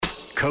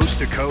Coast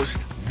to coast,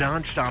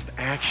 nonstop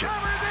action.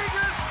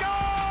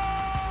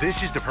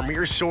 This is the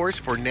premier source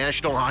for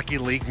National Hockey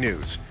League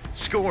news,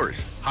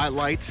 scores,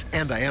 highlights,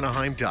 and the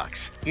Anaheim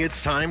Ducks.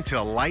 It's time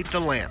to light the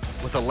lamp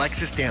with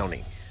Alexis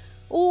Downie.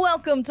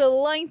 Welcome to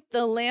Light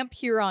the Lamp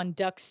here on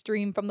Ducks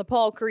Stream from the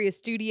Paul Kariya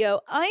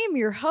studio. I am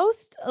your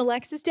host,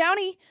 Alexis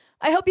Downie.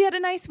 I hope you had a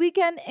nice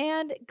weekend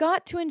and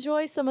got to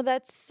enjoy some of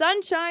that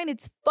sunshine.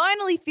 It's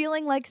finally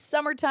feeling like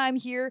summertime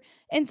here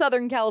in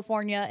Southern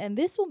California, and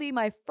this will be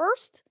my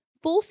first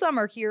full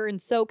summer here in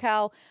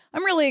SoCal.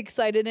 I'm really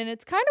excited, and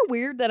it's kind of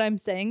weird that I'm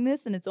saying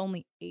this and it's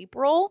only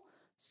April.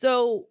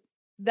 So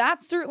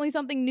that's certainly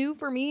something new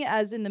for me,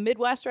 as in the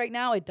Midwest right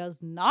now, it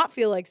does not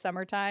feel like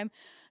summertime.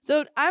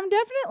 So I'm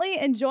definitely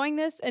enjoying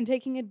this and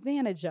taking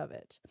advantage of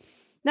it.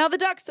 Now, the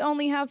Ducks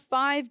only have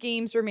 5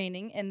 games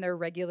remaining in their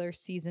regular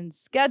season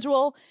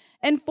schedule,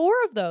 and 4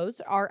 of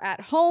those are at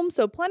home,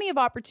 so plenty of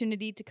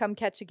opportunity to come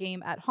catch a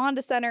game at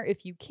Honda Center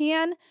if you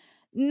can.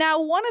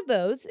 Now, one of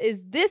those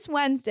is this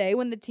Wednesday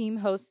when the team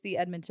hosts the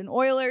Edmonton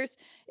Oilers.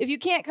 If you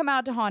can't come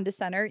out to Honda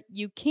Center,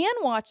 you can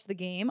watch the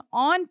game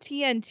on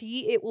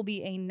TNT. It will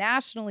be a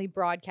nationally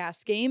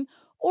broadcast game,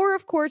 or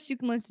of course, you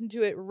can listen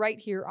to it right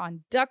here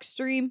on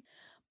Duckstream.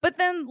 But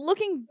then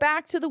looking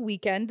back to the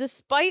weekend,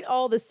 despite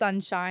all the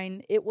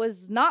sunshine, it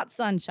was not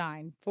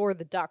sunshine for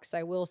the Ducks,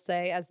 I will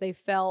say, as they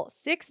fell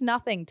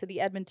 6-0 to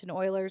the Edmonton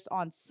Oilers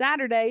on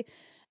Saturday,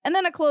 and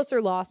then a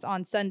closer loss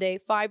on Sunday,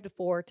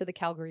 5-4 to the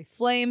Calgary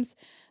Flames.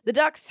 The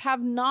Ducks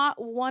have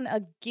not won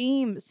a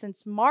game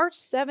since March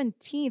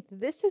 17th.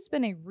 This has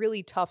been a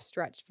really tough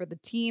stretch for the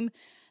team.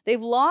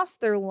 They've lost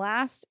their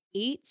last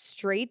 8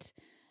 straight,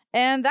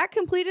 and that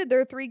completed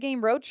their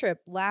 3-game road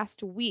trip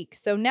last week.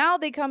 So now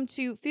they come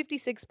to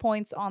 56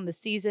 points on the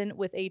season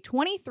with a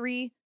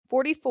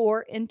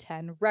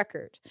 23-44-10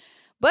 record.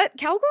 But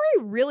Calgary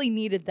really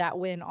needed that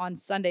win on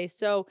Sunday,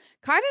 so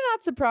kind of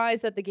not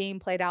surprised that the game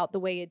played out the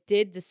way it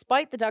did,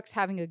 despite the Ducks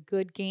having a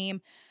good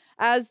game,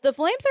 as the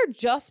Flames are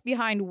just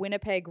behind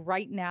Winnipeg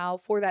right now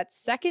for that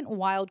second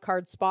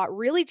wildcard spot,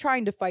 really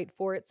trying to fight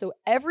for it, so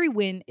every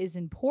win is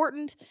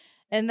important,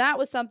 and that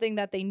was something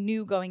that they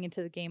knew going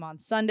into the game on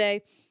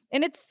Sunday.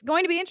 And it's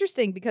going to be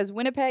interesting because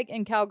Winnipeg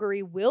and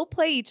Calgary will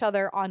play each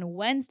other on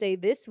Wednesday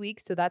this week,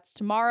 so that's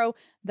tomorrow.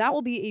 That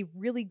will be a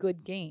really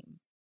good game.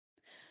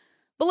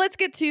 But let's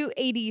get to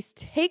AD's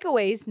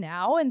takeaways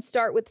now and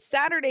start with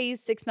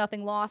Saturday's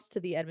 6-0 loss to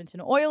the Edmonton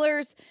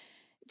Oilers.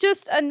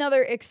 Just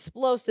another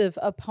explosive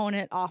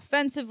opponent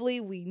offensively.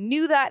 We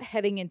knew that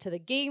heading into the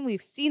game.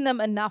 We've seen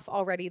them enough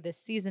already this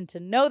season to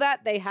know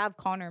that. They have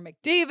Connor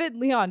McDavid,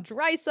 Leon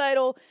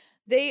Draisaitl.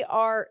 They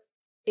are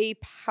a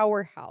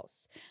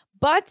powerhouse.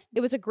 But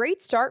it was a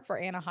great start for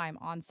Anaheim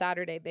on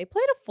Saturday. They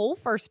played a full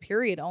first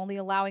period, only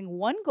allowing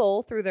 1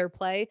 goal through their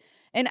play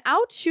and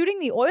out shooting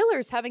the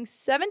Oilers, having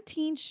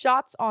 17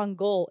 shots on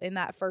goal in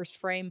that first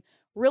frame.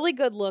 Really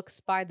good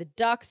looks by the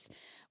Ducks.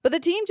 But the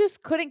team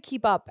just couldn't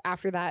keep up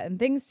after that, and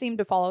things seemed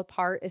to fall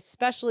apart,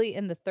 especially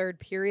in the third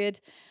period.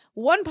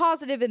 One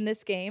positive in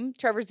this game,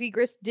 Trevor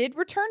Zegras did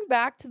return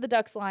back to the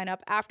Ducks lineup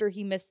after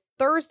he missed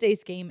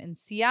Thursday's game in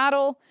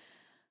Seattle.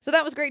 So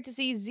that was great to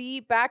see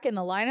Z back in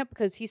the lineup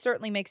because he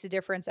certainly makes a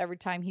difference every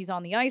time he's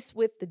on the ice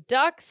with the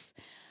Ducks.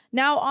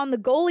 Now on the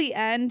goalie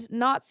end,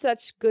 not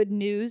such good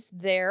news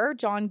there.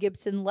 John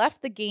Gibson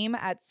left the game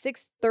at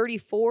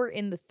 6:34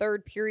 in the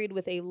third period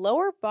with a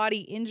lower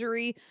body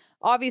injury.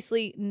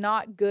 Obviously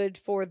not good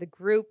for the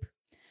group.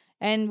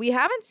 And we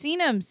haven't seen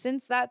him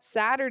since that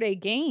Saturday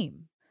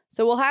game.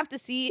 So we'll have to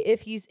see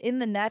if he's in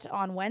the net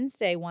on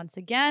Wednesday once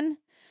again.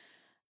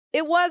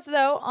 It was,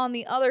 though, on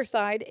the other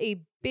side,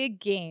 a big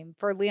game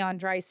for Leon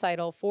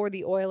Draisaitl for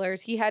the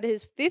Oilers. He had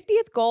his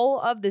 50th goal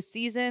of the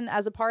season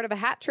as a part of a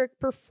hat-trick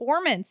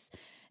performance,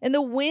 and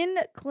the win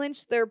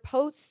clinched their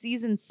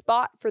postseason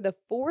spot for the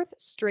 4th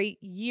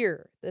straight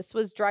year. This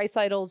was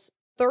Draisaitl's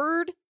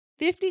 3rd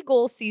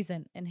 50-goal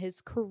season in his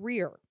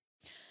career.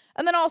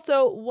 And then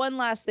also, one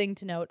last thing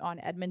to note on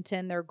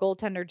Edmonton, their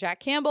goaltender Jack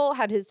Campbell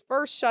had his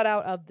first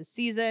shutout of the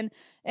season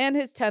and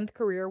his 10th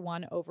career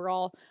one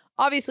overall.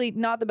 Obviously,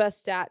 not the best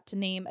stat to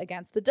name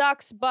against the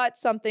Ducks, but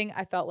something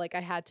I felt like I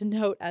had to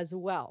note as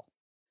well.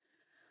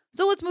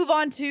 So let's move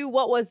on to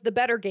what was the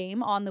better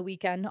game on the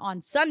weekend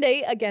on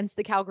Sunday against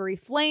the Calgary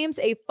Flames,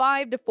 a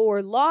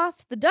 5-4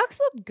 loss. The Ducks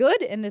looked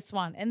good in this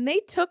one, and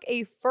they took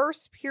a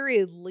first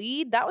period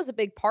lead. That was a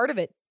big part of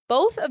it.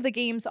 Both of the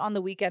games on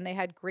the weekend, they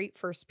had great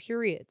first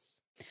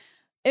periods.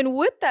 And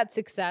with that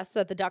success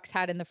that the Ducks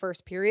had in the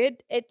first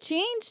period, it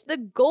changed the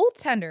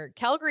goaltender.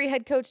 Calgary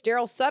head coach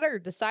Daryl Sutter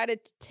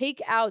decided to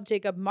take out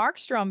Jacob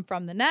Markstrom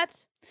from the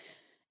net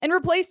and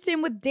replaced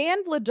him with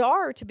Dan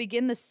Vladar to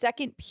begin the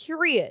second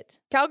period.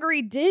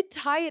 Calgary did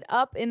tie it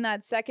up in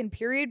that second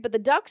period, but the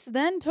Ducks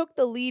then took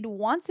the lead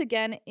once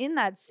again in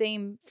that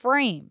same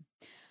frame.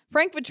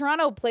 Frank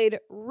Vatrano played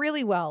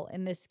really well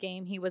in this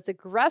game. He was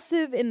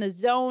aggressive in the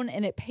zone,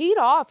 and it paid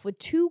off with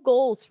 2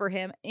 goals for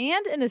him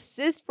and an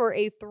assist for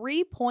a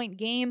 3-point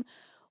game.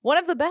 one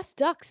of the best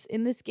Ducks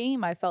in this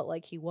game, I felt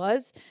like he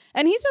was.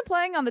 And he's been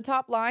playing on the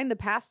top line the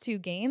past 2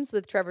 games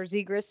with Trevor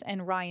Zegras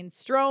and Ryan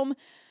Strome.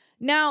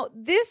 Now,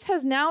 this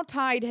has now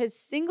tied his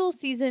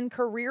single-season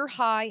career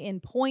high in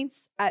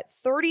points at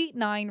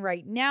 39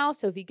 right now.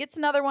 So if he gets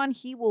another one,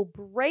 he will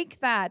break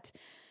that.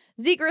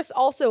 Zegras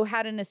also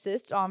had an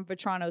assist on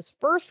Vetrano's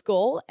first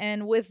goal,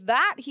 and with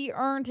that, he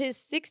earned his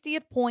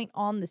 60th point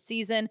on the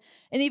season,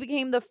 and he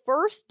became the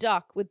first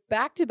Duck with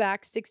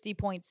back-to-back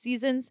 60-point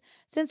seasons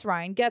since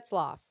Ryan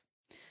Getzlaf.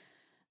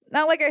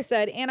 Now, like I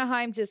said,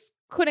 Anaheim just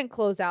couldn't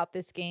close out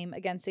this game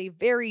against a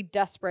very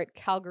desperate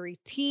Calgary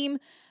team.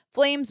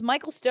 Flames'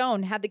 Michael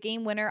Stone had the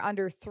game winner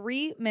under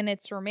 3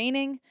 minutes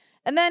remaining.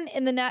 And then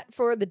in the net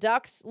for the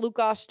Ducks,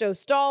 Lukas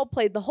Dostal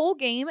played the whole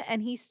game,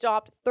 and he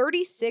stopped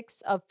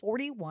 36 of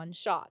 41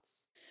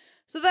 shots.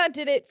 So that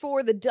did it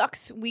for the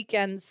Ducks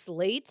weekend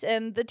slate,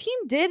 and the team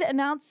did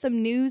announce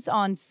some news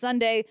on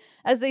Sunday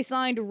as they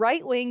signed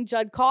right wing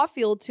Judd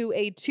Caulfield to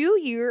a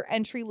 2-year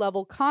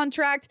entry-level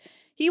contract.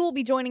 He will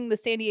be joining the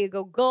San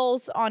Diego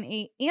Gulls on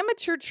an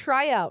amateur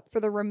tryout for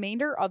the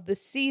remainder of the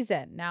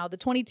season. Now, the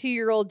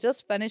 22-year-old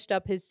just finished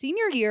up his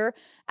senior year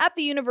at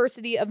the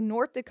University of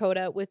North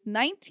Dakota with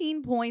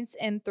 19 points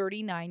in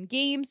 39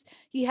 games.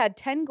 He had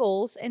 10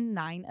 goals and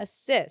 9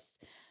 assists.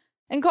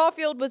 And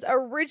Caulfield was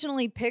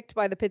originally picked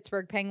by the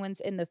Pittsburgh Penguins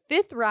in the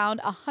 5th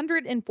round,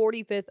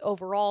 145th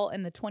overall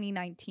in the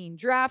 2019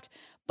 draft,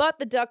 but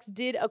the Ducks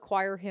did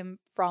acquire him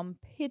from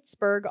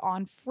Pittsburgh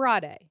on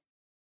Friday.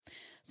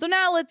 So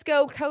now let's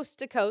go coast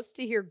to coast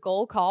to hear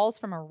goal calls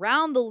from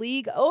around the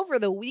league over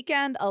the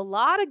weekend. A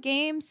lot of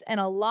games and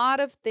a lot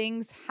of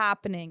things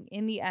happening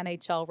in the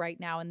NHL right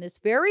now in this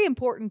very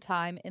important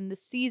time in the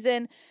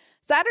season.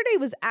 Saturday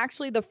was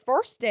actually the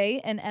first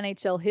day in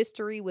NHL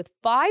history with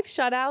 5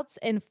 shutouts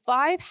and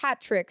 5 hat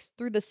tricks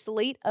through the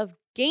slate of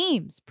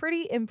games.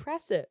 Pretty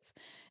impressive.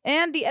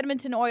 And the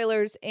Edmonton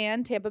Oilers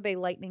and Tampa Bay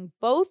Lightning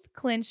both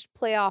clinched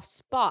playoff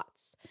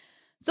spots.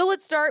 So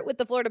let's start with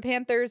the Florida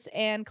Panthers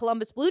and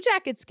Columbus Blue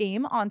Jackets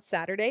game on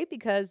Saturday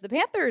because the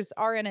Panthers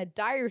are in a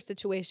dire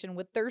situation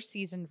with their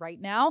season right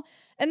now,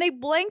 and they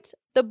blanked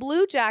the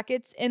Blue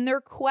Jackets in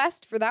their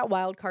quest for that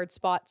wild card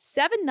spot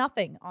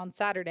 7-0 on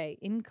Saturday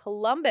in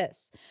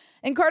Columbus.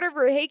 And Carter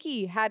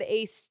Verhaeghe had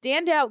a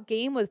standout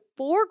game with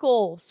 4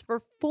 goals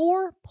for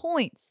 4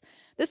 points.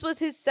 This was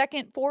his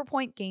second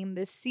 4-point game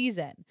this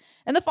season.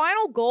 And the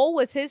final goal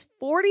was his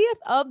 40th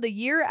of the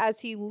year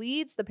as he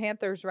leads the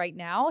Panthers right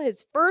now,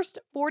 his first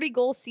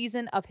 40-goal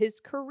season of his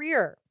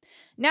career.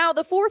 Now,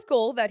 the 4th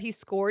goal that he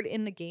scored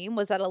in the game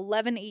was at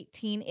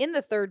 11:18 in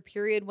the 3rd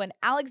period when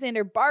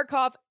Alexander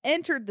Barkov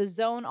entered the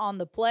zone on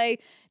the play,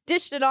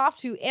 dished it off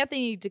to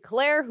Anthony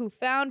Duclair, who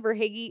found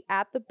Verhaeghe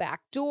at the back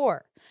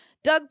door.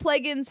 Doug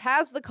Plagens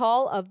has the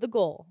call of the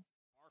goal.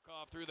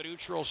 Barkov through the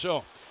neutral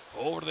zone.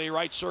 Over to the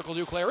right circle,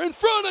 Duclair in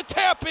front of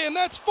tap in.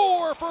 That's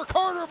 4 for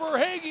Carter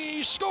Verhaeghe.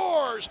 He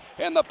scores,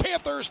 and the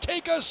Panthers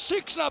take a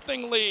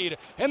 6-0 lead,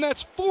 and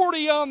that's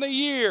 40 on the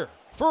year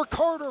for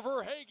Carter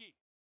Verhaeghe.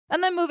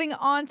 And then moving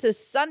on to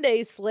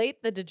Sunday's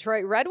slate, the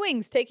Detroit Red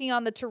Wings taking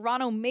on the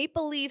Toronto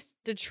Maple Leafs.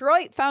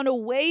 Detroit found a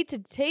way to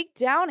take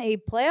down a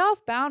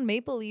playoff-bound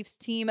Maple Leafs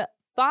team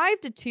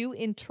 5-2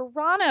 in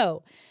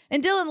Toronto.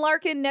 And Dylan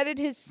Larkin netted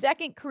his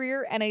second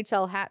career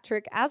NHL hat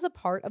trick as a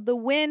part of the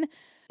win.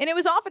 And it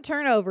was off a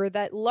turnover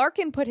that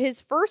Larkin put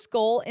his first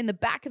goal in the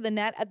back of the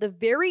net at the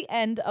very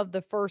end of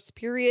the first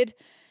period.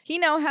 He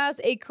now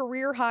has a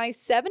career-high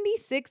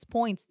 76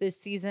 points this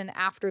season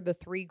after the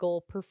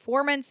 3-goal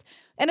performance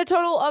and a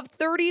total of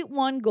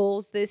 31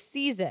 goals this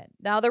season.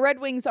 Now, the Red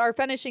Wings are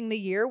finishing the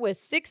year with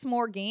 6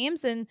 more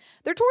games, and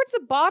they're towards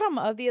the bottom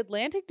of the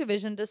Atlantic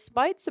Division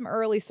despite some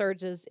early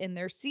surges in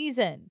their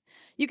season.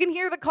 You can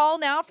hear the call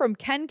now from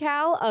Ken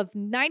Cal of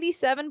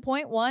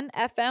 97.1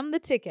 FM The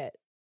Ticket.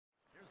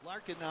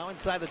 Larkin now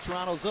inside the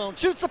Toronto zone,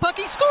 shoots the puck,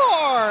 he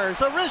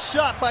scores! A wrist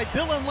shot by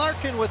Dylan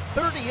Larkin with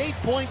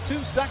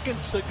 38.2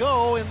 seconds to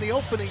go in the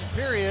opening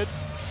period.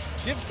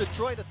 Gives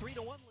Detroit a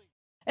 3-1 lead.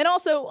 And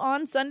also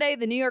on Sunday,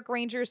 the New York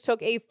Rangers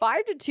took a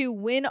 5-2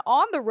 win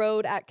on the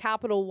road at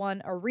Capital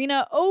One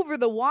Arena over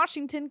the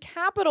Washington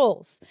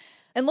Capitals.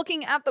 And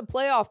looking at the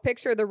playoff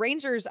picture, the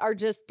Rangers are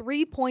just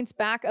 3 points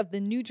back of the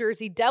New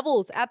Jersey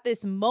Devils at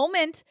this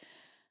moment,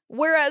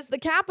 whereas the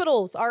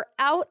Capitals are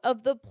out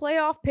of the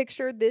playoff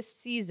picture this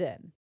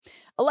season.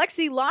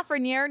 Alexis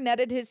Lafreniere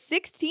netted his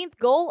 16th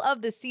goal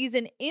of the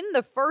season in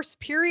the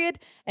first period,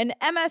 and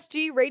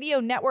MSG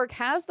Radio Network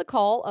has the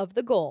call of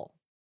the goal.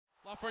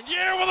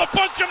 Lafreniere with a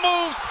bunch of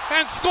moves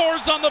and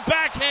scores on the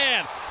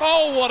backhand.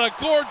 Oh, what a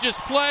gorgeous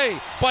play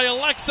by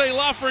Alexis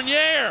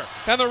Lafreniere.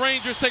 And the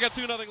Rangers take a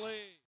 2-0 lead.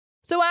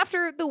 So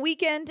after the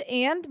weekend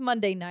and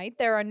Monday night,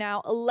 there are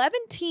now 11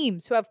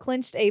 teams who have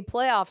clinched a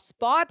playoff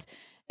spot.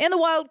 And the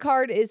wild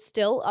card is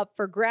still up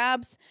for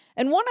grabs.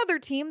 And one other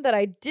team that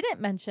I didn't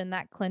mention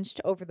that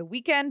clinched over the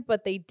weekend,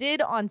 but they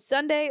did on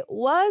Sunday,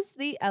 was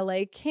the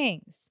LA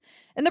Kings.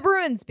 And the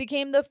Bruins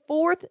became the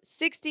 4th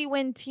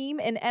 60-win team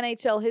in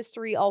NHL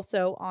history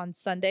also on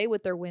Sunday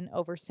with their win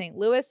over St.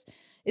 Louis.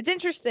 It's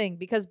interesting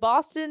because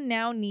Boston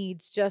now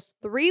needs just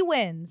 3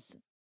 wins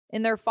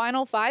in their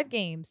final 5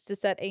 games to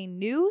set a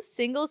new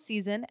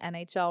single-season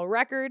NHL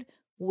record.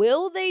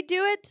 Will they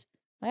do it?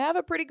 I have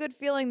a pretty good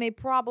feeling they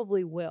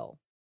probably will.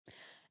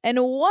 And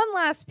one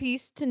last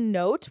piece to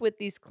note with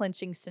these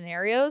clinching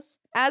scenarios,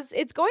 as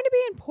it's going to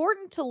be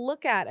important to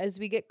look at as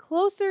we get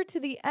closer to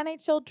the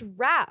NHL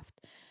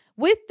draft.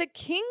 With the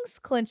Kings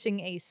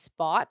clinching a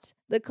spot,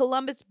 the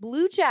Columbus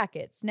Blue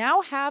Jackets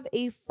now have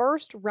a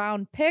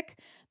first-round pick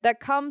that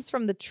comes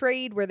from the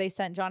trade where they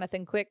sent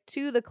Jonathan Quick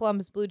to the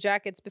Columbus Blue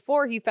Jackets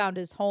before he found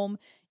his home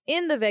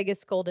in the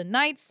Vegas Golden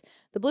Knights.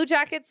 The Blue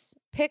Jackets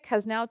pick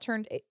has now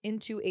turned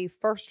into a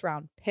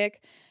first-round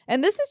pick.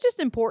 And this is just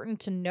important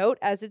to note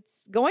as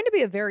it's going to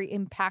be a very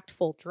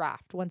impactful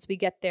draft once we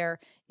get there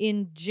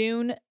in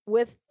June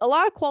with a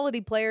lot of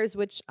quality players,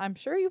 which I'm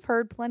sure you've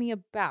heard plenty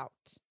about.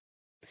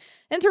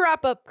 And to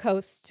wrap up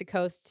Coast to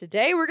Coast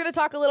today, we're going to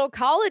talk a little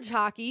college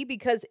hockey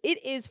because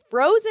it is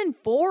Frozen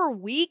 4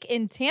 week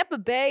in Tampa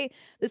Bay.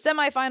 The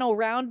semifinal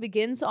round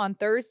begins on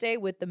Thursday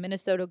with the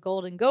Minnesota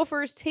Golden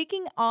Gophers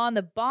taking on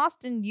the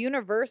Boston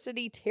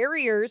University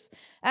Terriers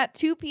at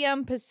 2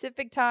 p.m.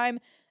 Pacific time.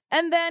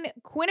 And then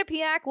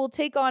Quinnipiac will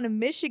take on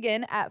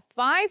Michigan at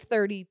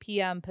 5:30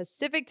 p.m.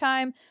 Pacific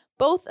time.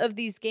 Both of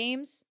these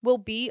games will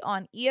be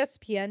on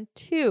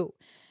ESPN2.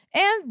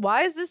 And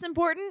why is this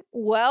important?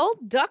 Well,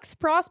 Ducks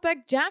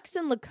prospect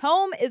Jackson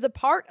Lacombe is a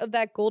part of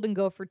that Golden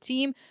Gopher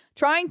team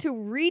trying to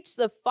reach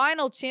the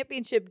final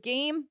championship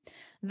game.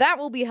 That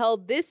will be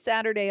held this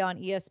Saturday on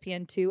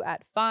ESPN2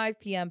 at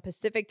 5 p.m.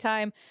 Pacific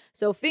time.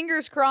 So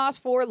fingers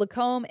crossed for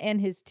Lacombe and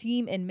his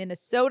team in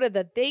Minnesota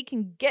that they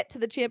can get to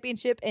the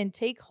championship and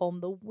take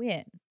home the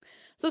win.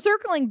 So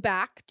circling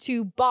back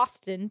to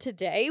Boston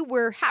today,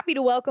 we're happy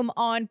to welcome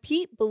on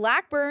Pete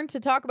Blackburn to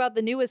talk about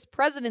the newest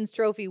President's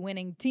Trophy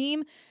winning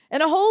team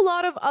and a whole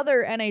lot of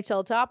other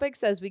NHL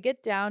topics as we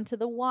get down to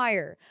the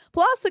wire.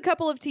 Plus a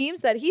couple of teams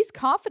that he's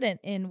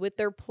confident in with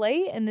their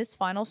play in this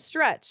final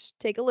stretch.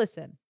 Take a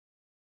listen.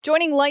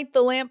 Joining Light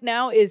the Lamp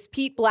now is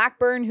Pete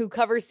Blackburn, who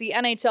covers the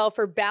NHL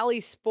for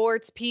Bally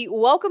Sports. Pete,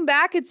 welcome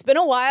back. It's been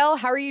a while.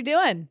 How are you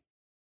doing?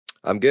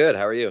 I'm good.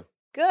 How are you?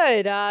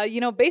 Good.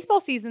 Baseball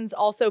season's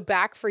also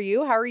back for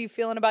you. How are you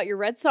feeling about your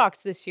Red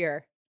Sox this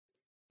year?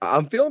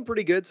 I'm feeling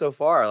pretty good so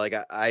far. Like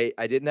I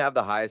didn't have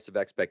the highest of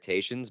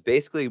expectations.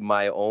 Basically,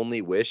 my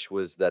only wish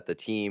was that the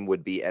team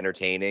would be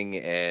entertaining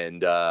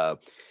and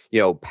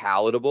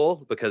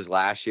palatable, because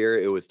last year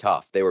it was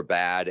tough. They were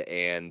bad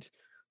and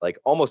like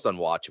almost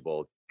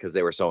unwatchable because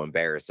they were so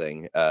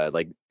embarrassing.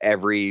 Like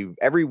every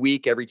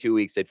week, every 2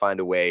 weeks, they'd find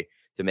a way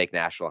to make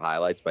national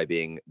highlights by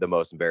being the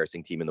most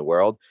embarrassing team in the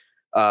world.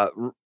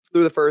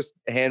 Through the first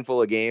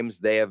handful of games,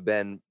 they have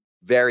been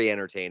very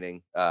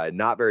entertaining,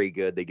 not very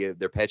good.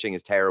 Their pitching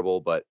is terrible,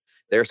 but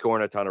they're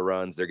scoring a ton of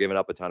runs. They're giving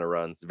up a ton of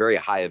runs. It's a very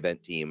high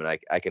event team, and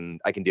I can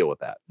deal with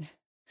that.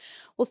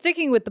 Well,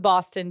 sticking with the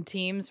Boston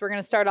teams, we're going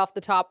to start off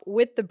the top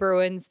with the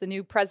Bruins, the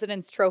new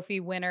President's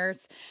Trophy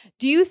winners.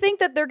 Do you think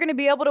that they're going to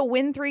be able to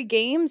win 3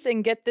 games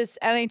and get this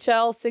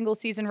NHL single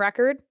season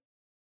record?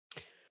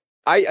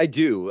 I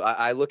do.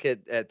 I look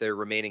at their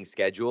remaining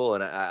schedule,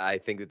 and I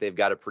think that they've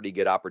got a pretty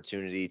good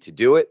opportunity to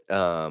do it.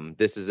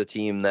 This is a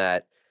team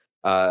that,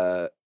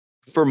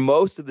 for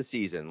most of the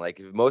season,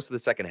 like most of the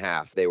second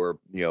half, they were,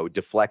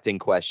 deflecting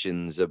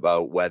questions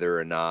about whether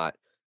or not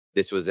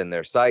this was in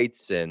their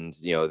sights. And,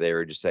 they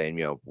were just saying,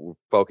 we're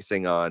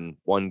focusing on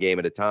one game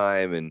at a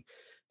time and,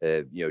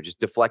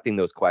 just deflecting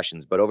those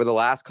questions. But over the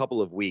last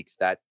couple of weeks,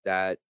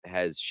 that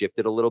has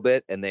shifted a little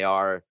bit, and they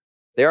are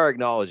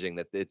acknowledging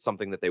that it's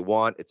something that they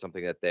want. It's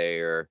something that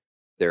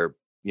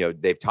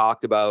they've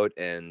talked about,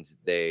 and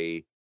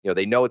they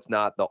know it's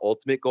not the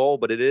ultimate goal,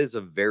 but it is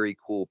a very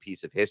cool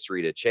piece of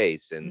history to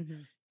chase. And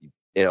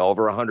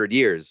over 100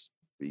 years,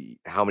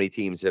 how many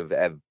teams have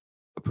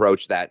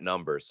approached that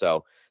number?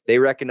 So they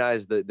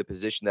recognize the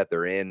position that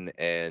they're in,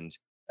 and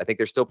I think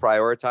they're still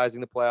prioritizing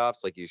the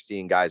playoffs. Like, you're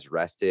seeing guys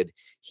rested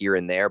here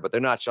and there, but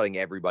they're not shutting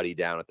everybody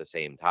down at the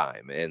same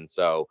time. And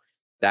so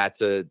I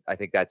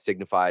think that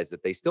signifies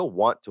that they still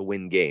want to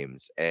win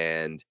games.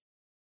 And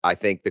I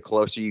think the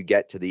closer you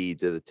get to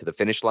the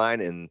finish line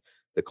and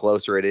the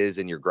closer it is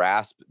in your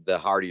grasp, the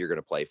harder you're going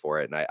to play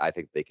for it. And I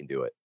think they can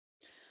do it.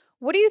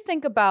 What do you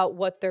think about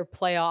what their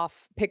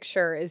playoff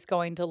picture is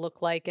going to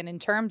look like, and in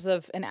terms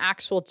of an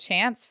actual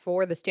chance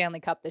for the Stanley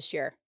Cup this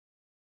year?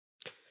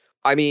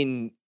 I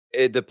mean,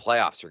 the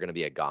playoffs are going to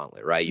be a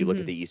gauntlet, right? You look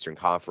at the Eastern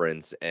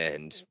Conference,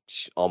 and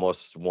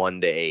almost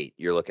 1-8,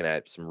 you're looking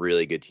at some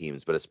really good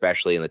teams, but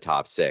especially in the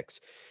top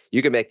 6,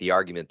 you can make the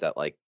argument that,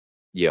 like,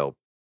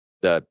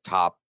 the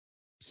top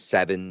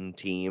 7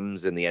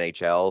 teams in the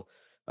NHL,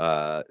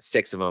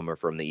 6 of them are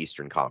from the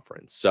Eastern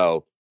Conference.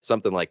 So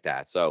something like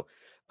that. So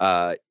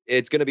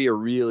it's going to be a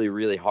really,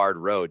 really hard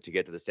road to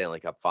get to the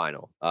Stanley Cup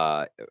final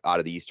out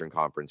of the Eastern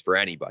Conference for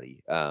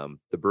anybody.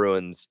 The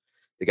Bruins,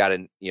 they got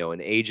an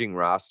aging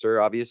roster,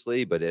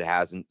 obviously, but it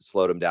hasn't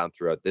slowed them down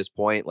throughout this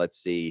point. Let's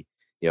see,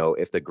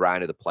 if the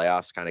grind of the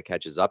playoffs kind of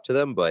catches up to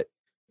them. But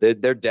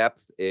their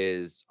depth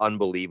is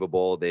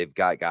unbelievable. They've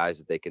got guys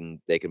that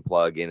they can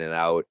plug in and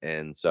out,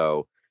 and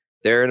so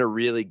they're in a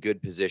really good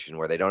position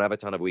where they don't have a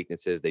ton of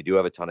weaknesses. They do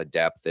have a ton of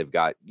depth. They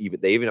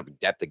even have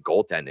depth at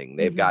goaltending.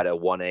 They've got a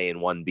 1A and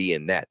 1B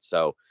in net.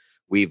 So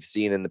we've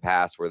seen in the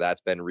past where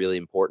that's been really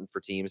important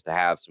for teams to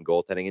have some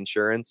goaltending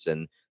insurance,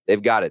 and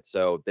they've got it.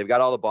 So they've got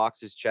all the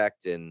boxes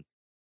checked, and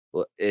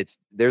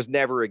there's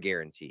never a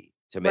guarantee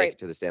to make it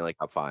to the Stanley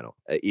Cup final,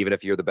 even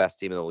if you're the best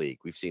team in the league.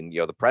 We've seen,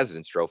 the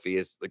President's Trophy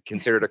is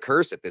considered a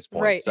curse at this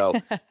point. Right. So,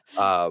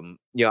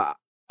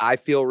 I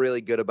feel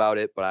really good about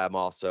it, but I'm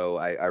also,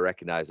 I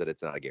recognize that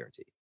it's not a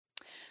guarantee.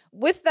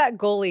 With that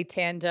goalie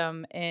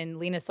tandem in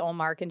Linus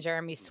Ullmark and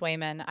Jeremy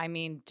Swayman, I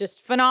mean,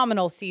 just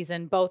phenomenal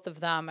season, both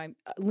of them.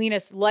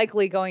 Linus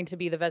likely going to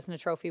be the Vezina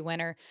Trophy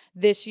winner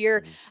this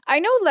year. I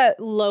know that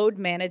load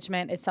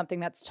management is something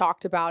that's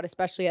talked about,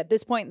 especially at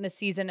this point in the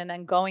season and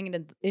then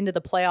going into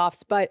the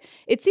playoffs. But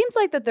it seems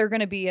like that they're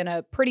going to be in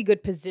a pretty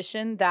good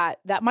position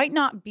that might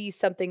not be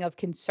something of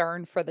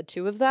concern for the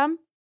two of them.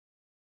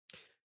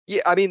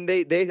 Yeah, I mean,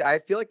 I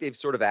feel like they've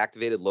sort of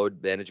activated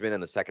load management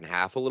in the second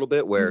half a little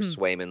bit, where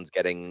Swayman's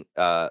getting,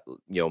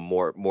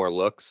 more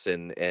looks,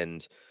 and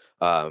it's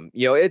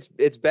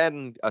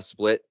been a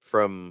split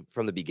from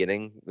the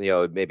beginning,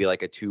 maybe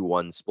like a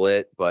 2-1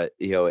 split, but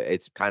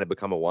it's kind of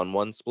become a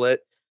 1-1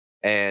 split.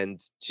 And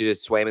to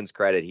Swayman's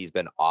credit, he's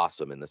been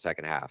awesome in the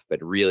second half,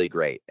 but really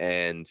great.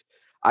 And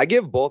I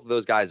give both of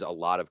those guys a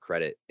lot of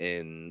credit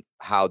in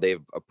how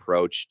they've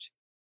approached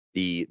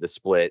the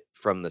split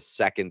from the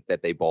second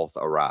that they both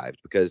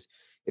arrived, because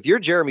if you're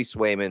Jeremy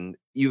Swayman,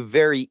 you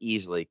very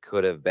easily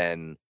could have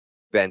been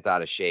bent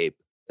out of shape.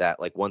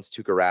 That, like, once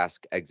Tuukka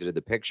Rask exited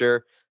the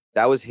picture,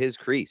 that was his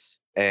crease,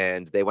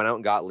 and they went out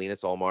and got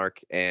Linus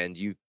Ullmark, and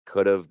you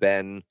could have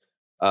been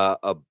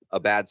a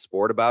bad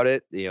sport about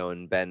it,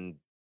 and been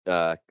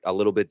a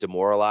little bit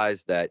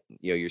demoralized that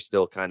you're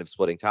still kind of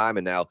splitting time.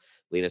 And now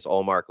Linus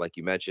Ullmark, like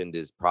you mentioned,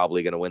 is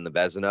probably going to win the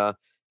Vezina,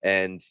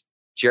 and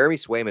Jeremy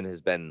Swayman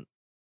has been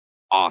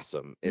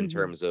awesome in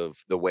terms of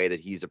the way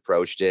that he's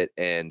approached it,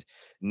 and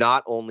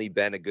not only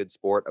been a good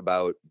sport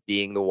about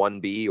being the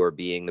 1B or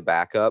being the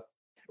backup,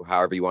 or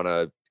however you want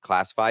to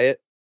classify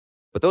it,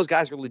 but those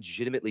guys are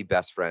legitimately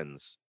best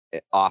friends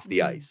off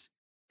the ice.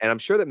 And I'm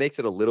sure that makes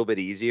it a little bit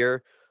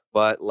easier,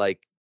 but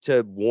like,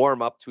 to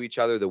warm up to each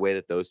other the way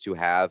that those two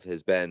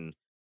has been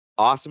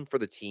awesome for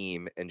the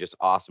team, and just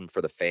awesome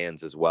for the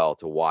fans as well,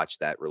 to watch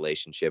that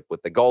relationship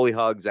with the goalie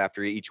hugs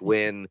after each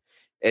win.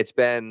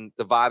 The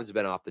vibes have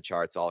been off the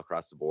charts all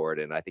across the board.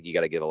 And I think you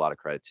got to give a lot of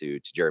credit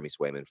to Jeremy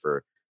Swayman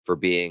for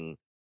being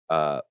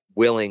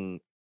willing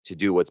to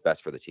do what's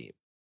best for the team.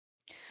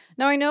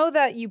 Now, I know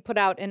that you put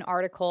out an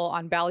article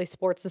on Bally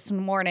Sports this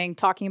morning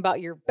talking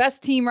about your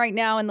best team right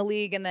now in the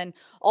league, and then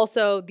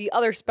also the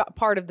other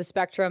part of the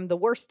spectrum, the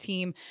worst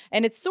team.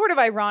 And it's sort of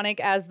ironic,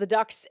 as the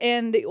Ducks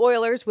and the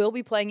Oilers will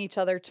be playing each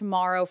other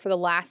tomorrow for the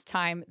last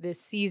time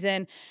this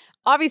season.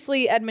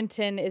 Obviously,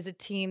 Edmonton is a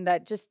team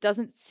that just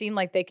doesn't seem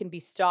like they can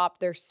be stopped.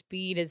 Their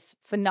speed is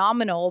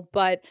phenomenal.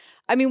 But,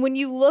 I mean, when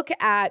you look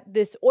at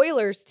this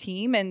Oilers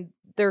team and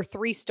their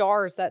 3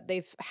 stars that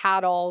they've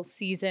had all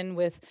season,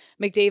 with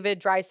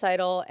McDavid,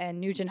 Draisaitl, and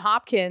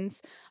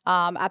Nugent-Hopkins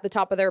at the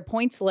top of their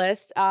points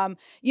list,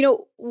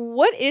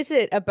 what is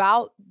it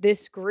about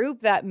this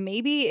group that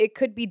maybe it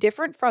could be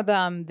different for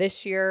them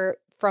this year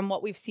from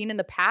what we've seen in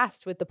the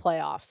past with the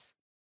playoffs?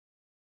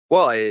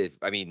 Well, I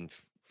mean,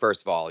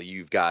 first of all,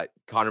 you've got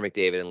Connor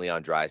McDavid and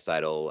Leon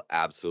Draisaitl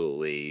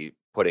absolutely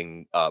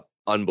putting up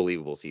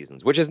unbelievable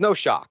seasons, which is no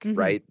shock,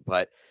 right?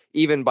 But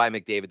even by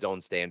McDavid's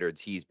own standards,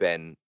 he's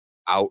been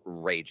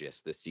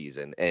outrageous this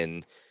season,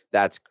 and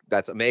that's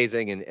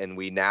amazing. And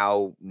we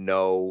now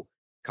know,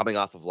 coming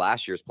off of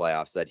last year's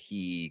playoffs, that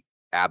he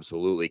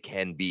absolutely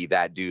can be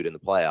that dude in the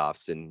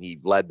playoffs, and he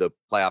led the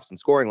playoffs in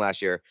scoring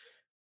last year,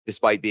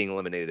 despite being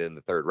eliminated in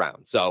the third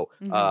round. So,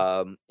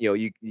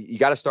 you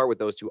got to start with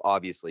those two,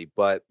 obviously.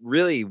 But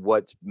really,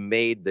 what's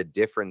made the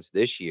difference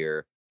this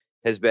year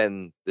has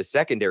been the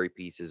secondary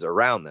pieces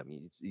around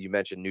them. You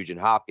mentioned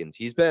Nugent-Hopkins.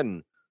 He's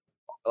been,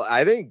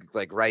 I think,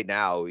 like, right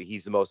now,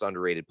 he's the most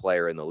underrated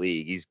player in the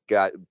league. He's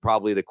got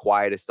probably the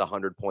quietest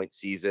 100-point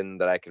season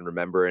that I can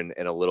remember in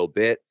a little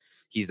bit.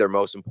 He's their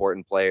most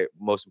important player,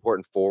 most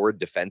important forward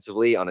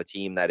defensively on a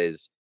team that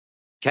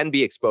can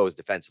be exposed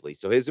defensively.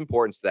 So his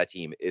importance to that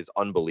team is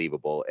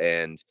unbelievable.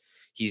 And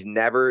he's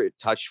never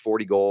touched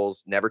 40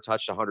 goals, never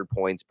touched 100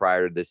 points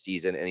prior to this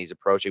season. And he's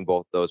approaching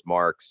both those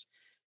marks.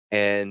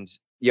 And,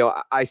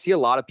 I see a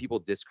lot of people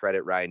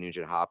discredit Ryan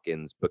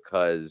Nugent-Hopkins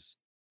because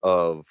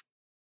of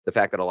the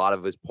fact that a lot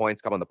of his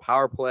points come on the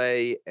power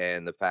play,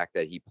 and the fact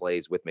that he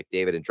plays with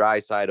McDavid and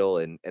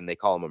Draisaitl, and they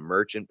call him a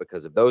merchant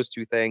because of those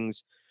two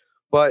things.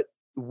 But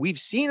we've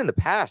seen in the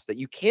past that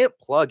you can't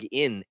plug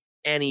in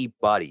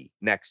anybody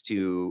next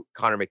to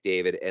Connor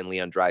McDavid and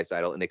Leon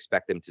Draisaitl and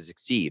expect them to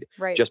succeed,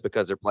 right, just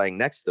because they're playing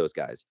next to those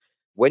guys.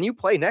 When you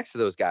play next to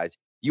those guys,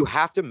 you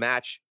have to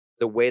match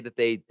the way that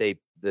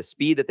the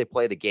speed that they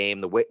play the game,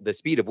 the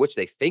speed of which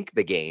they think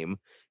the game,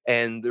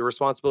 and the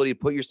responsibility to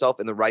put yourself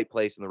in the right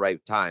place in the right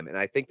time. And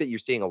I think that you're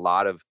seeing a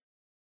lot of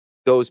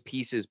those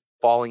pieces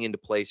falling into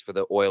place for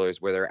the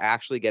Oilers, where they're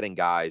actually getting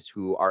guys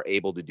who are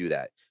able to do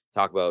that.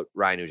 Talk about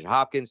Ryan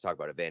Nugent-Hopkins, talk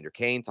about Evander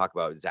Kane, talk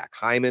about Zach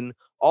Hyman.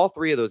 All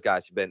three of those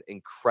guys have been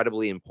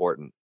incredibly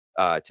important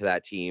to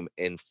that team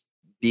in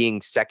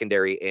being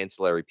secondary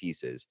ancillary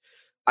pieces.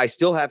 I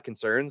still have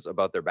concerns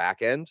about their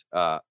back end.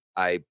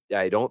 I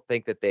don't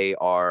think that they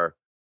are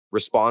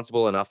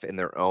responsible enough in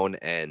their own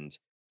end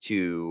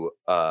to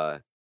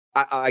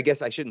I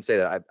guess I shouldn't say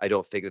that I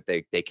don't think that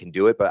they can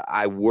do it, but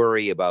I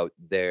worry about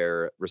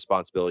their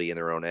responsibility in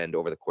their own end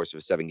over the course of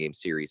a 7-game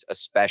series,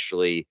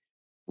 especially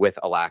with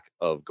a lack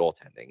of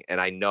goaltending. And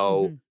I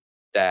know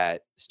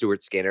that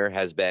Stuart Skinner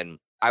has been,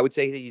 I would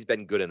say that he's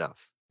been good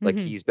enough. Like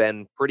he's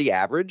been pretty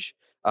average.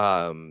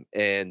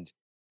 And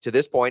to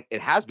this point,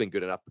 it has been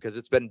good enough because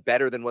it's been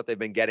better than what they've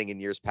been getting in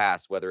years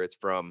past, whether it's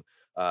from,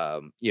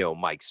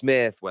 Mike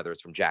Smith, whether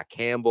it's from Jack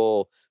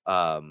Campbell.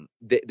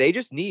 They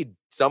just need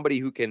somebody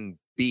who can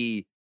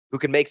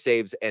make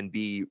saves and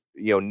be,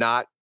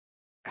 not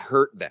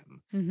hurt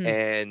them.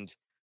 And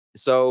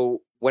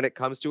so when it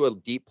comes to a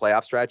deep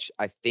playoff stretch,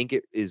 I think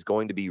it is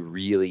going to be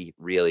really,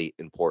 really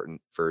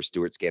important for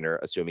Stuart Skinner,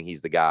 assuming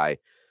he's the guy,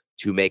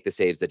 to make the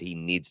saves that he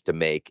needs to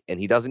make. And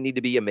he doesn't need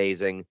to be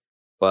amazing,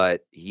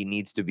 but he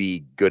needs to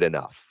be good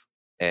enough.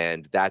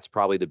 And that's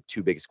probably the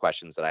two biggest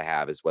questions that I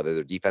have, is whether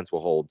their defense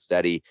will hold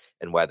steady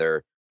and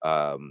whether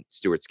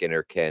Stuart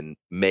Skinner can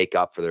make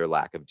up for their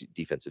lack of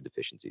defensive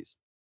deficiencies.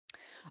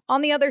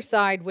 On the other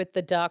side with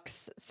the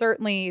Ducks,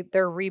 certainly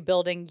their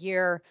rebuilding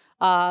year,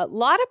 a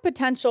lot of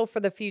potential for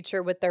the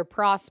future with their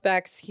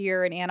prospects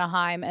here in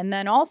Anaheim. And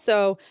then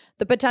also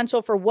the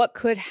potential for what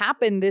could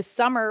happen this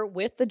summer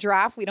with the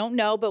draft. We don't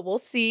know, but we'll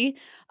see.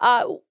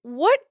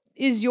 What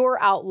is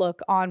your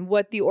outlook on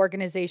what the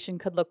organization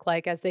could look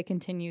like as they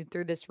continue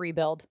through this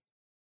rebuild?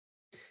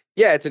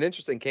 Yeah, it's an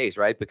interesting case,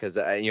 right? Because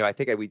I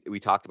think we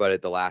talked about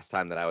it the last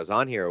time that I was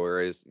on here.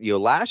 Whereas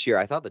last year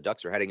I thought the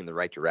Ducks were heading in the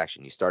right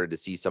direction. You started to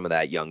see some of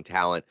that young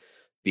talent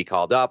be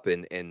called up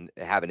and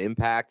have an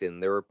impact.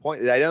 And there were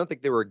points. I don't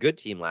think they were a good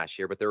team last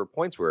year, but there were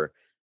points where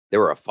they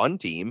were a fun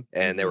team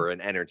and they were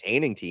an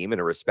entertaining team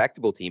and a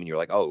respectable team. And you're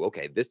like, oh,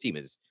 okay, this team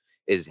is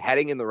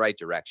heading in the right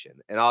direction.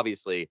 And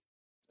obviously,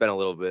 it's been a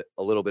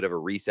little bit of a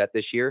reset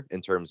this year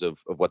in terms of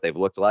what they've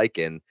looked like.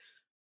 And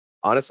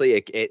honestly,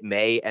 it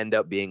may end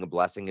up being a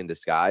blessing in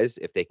disguise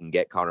if they can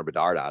get Connor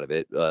Bedard out of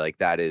it. Like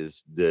that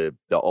is the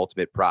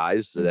ultimate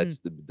prize. So that's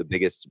the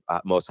biggest,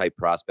 most hyped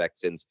prospect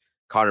since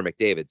Connor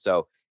McDavid.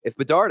 So if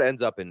Bedard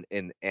ends up in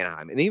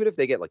Anaheim, and even if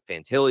they get like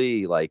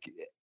Fantilli, like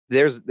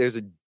there's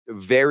a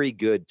very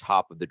good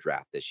top of the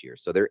draft this year.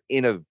 So they're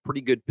in a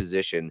pretty good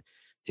position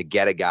to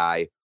get a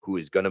guy who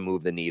is going to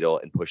move the needle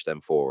and push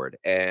them forward.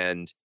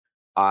 And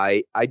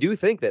I do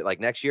think that like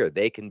next year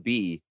they can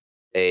be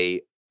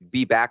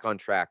back on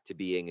track to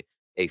being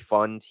a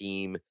fun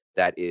team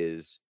that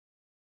is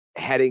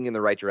heading in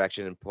the right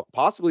direction and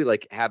possibly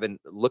like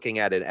looking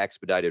at an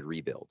expedited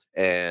rebuild.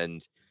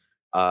 And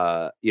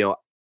I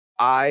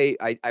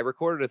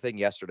recorded a thing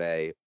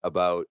yesterday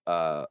about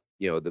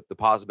the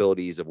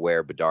possibilities of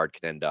where Bedard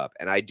can end up,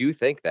 and I do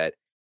think that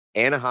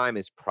Anaheim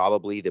is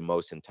probably the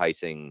most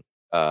enticing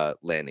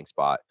landing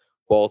spot,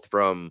 both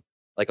from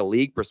like a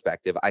league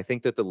perspective. I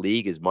think that the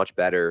league is much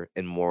better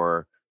and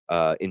more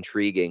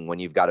intriguing when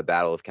you've got a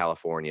battle of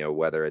California,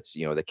 whether it's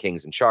the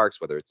Kings and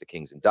Sharks, whether it's the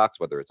Kings and Ducks,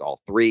 whether it's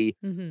all three.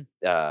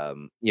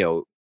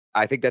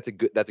 I think that's a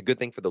good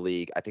thing for the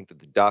league. I think that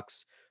the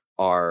Ducks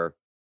are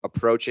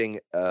approaching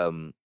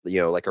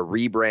like a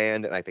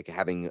rebrand, and I think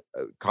having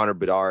Connor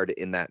Bedard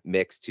in that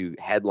mix to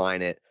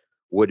headline it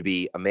would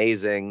be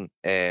amazing.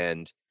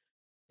 And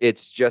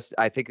it's just,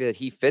 I think that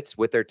he fits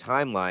with their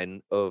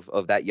timeline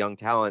of that young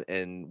talent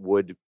and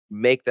would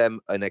make them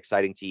an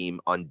exciting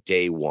team on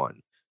day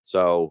one.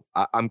 So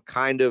I'm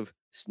kind of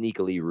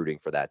sneakily rooting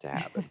for that to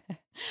happen.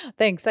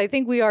 Thanks. I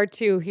think we are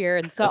too here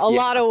in a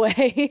lot of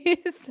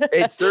ways.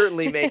 It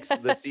certainly makes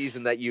the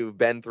season that you've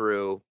been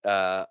through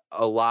a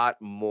lot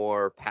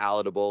more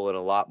palatable and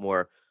a lot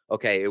more,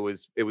 okay, it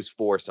was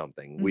for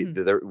something.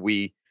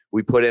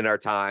 We put in our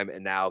time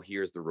and now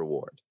here's the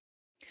reward.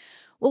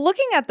 Well,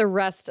 looking at the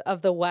rest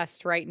of the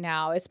West right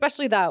now,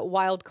 especially that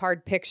wild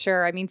card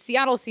picture, I mean,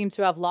 Seattle seems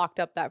to have locked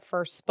up that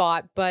first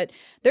spot, but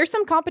there's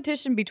some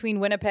competition between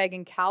Winnipeg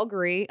and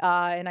Calgary,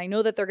 and I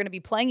know that they're going to be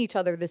playing each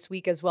other this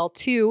week as well,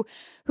 too.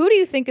 Who do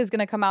you think is going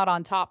to come out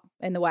on top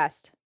in the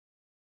West?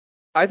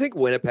 I think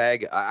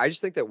Winnipeg. I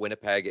just think that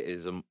Winnipeg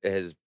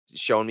has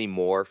shown me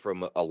more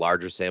from a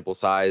larger sample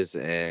size,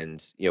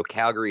 and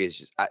Calgary is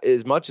just,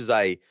 as much as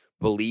I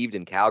believed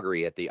in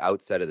Calgary at the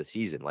outset of the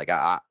season. Like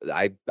I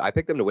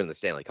picked them to win the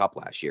Stanley Cup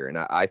last year, and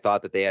I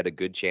thought that they had a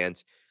good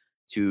chance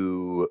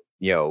to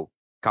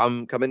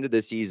come into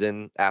this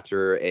season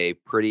after a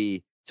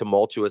pretty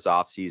tumultuous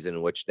offseason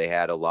in which they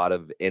had a lot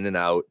of in and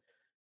out.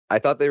 I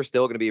thought they were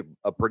still going to be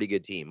a pretty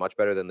good team, much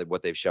better than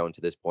what they've shown to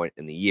this point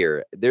in the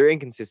year. Their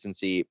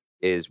inconsistency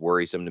is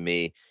worrisome to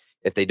me.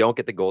 If they don't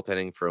get the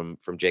goaltending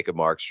from Jacob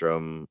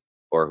Markstrom,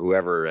 or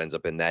whoever ends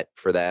up in net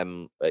for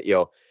them.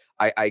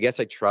 I guess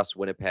I trust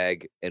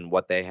Winnipeg and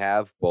what they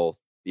have, both,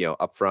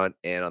 up front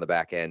and on the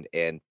back end,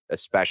 and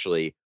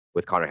especially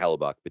with Connor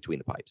Hellebuck between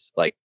the pipes.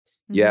 Like,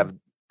 you have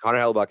Connor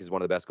Hellebuck is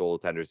one of the best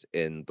goaltenders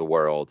in the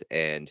world,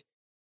 and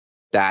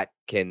that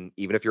can,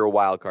 even if you're a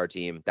wild card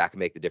team, that can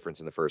make the difference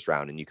in the first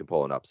round, and you can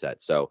pull an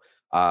upset. So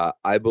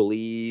I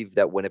believe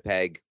that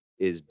Winnipeg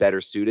is better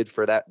suited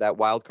for that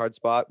wild card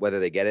spot. Whether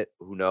they get it,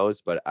 who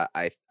knows? But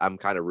I'm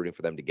kind of rooting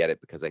for them to get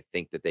it, because I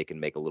think that they can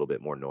make a little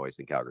bit more noise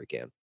than Calgary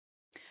can.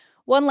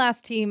 One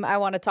last team I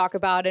want to talk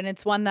about, and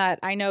it's one that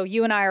I know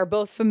you and I are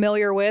both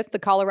familiar with, the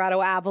Colorado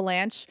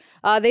Avalanche.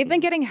 They've been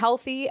getting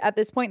healthy at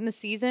this point in the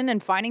season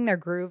and finding their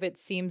groove, it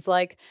seems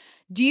like.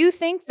 Do you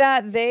think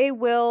that they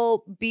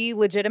will be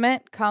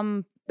legitimate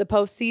come the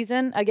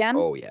postseason again?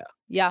 Oh, yeah.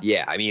 Yeah.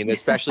 Yeah. I mean,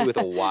 especially with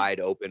a wide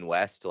open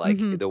West, like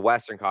the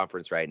Western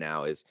Conference right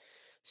now is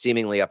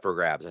seemingly up for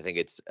grabs. I think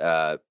it's,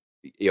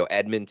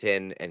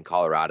 Edmonton and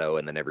Colorado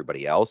and then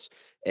everybody else.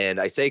 And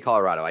I say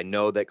Colorado. I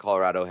know that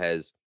Colorado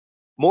has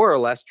more or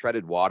less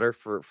treaded water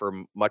for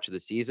much of the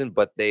season,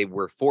 but they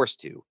were forced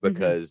to,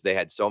 because they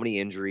had so many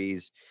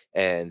injuries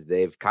and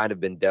they've kind of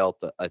been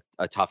dealt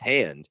a tough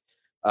hand.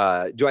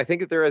 Do I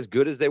think that they're as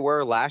good as they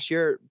were last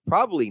year?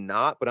 Probably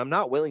not, but I'm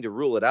not willing to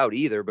rule it out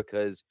either,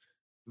 because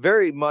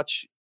very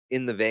much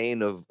in the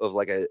vein of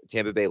like a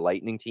Tampa Bay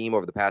Lightning team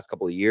over the past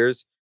couple of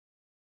years.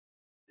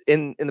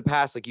 In the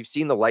past, like, you've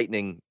seen the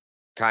Lightning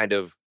kind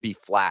of be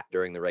flat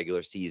during the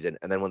regular season,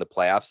 and then when the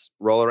playoffs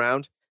roll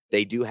around,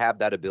 they do have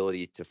that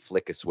ability to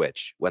flick a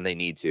switch when they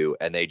need to,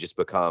 and they just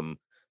become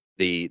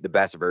the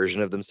best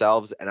version of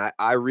themselves. And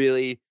I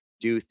really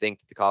do think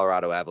that the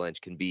Colorado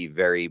Avalanche can be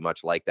very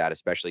much like that,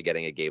 especially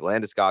getting a Gabe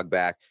Landeskog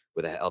back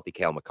with a healthy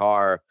Cale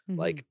Makar.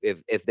 Like,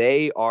 if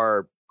they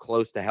are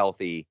close to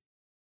healthy,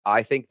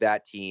 I think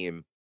that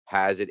team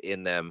has it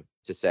in them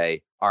to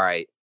say, all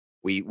right,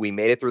 we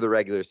made it through the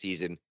regular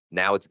season.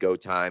 Now it's go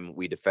time.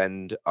 We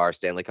defend our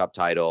Stanley Cup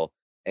title.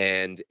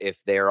 And if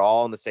they're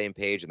all on the same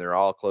page and they're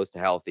all close to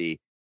healthy,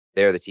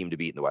 they're the team to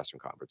beat in the Western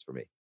Conference for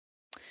me.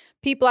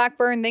 Pete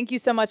Blackburn, thank you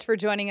so much for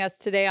joining us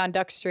today on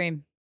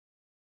Duckstream.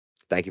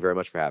 Thank you very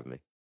much for having me.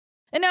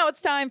 And now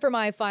it's time for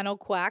my final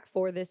quack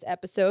for this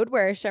episode,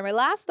 where I share my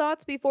last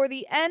thoughts before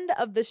the end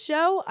of the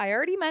show. I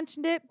already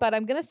mentioned it, but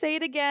I'm going to say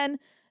it again.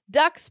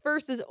 Ducks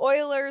versus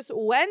Oilers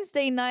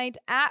Wednesday night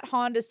at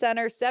Honda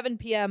Center, 7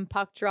 p.m.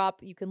 puck drop.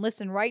 You can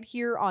listen right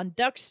here on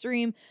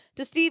Duckstream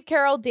to Steve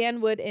Carroll,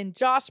 Dan Wood, and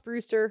Josh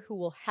Brewster, who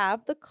will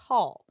have the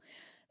call.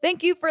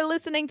 Thank you for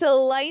listening to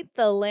Light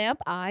the Lamp.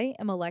 I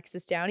am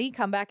Alexis Downie.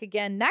 Come back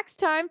again next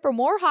time for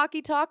more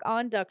hockey talk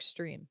on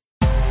Duckstream.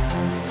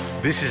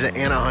 This is an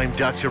Anaheim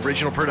Ducks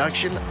original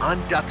production on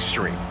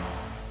Duckstream.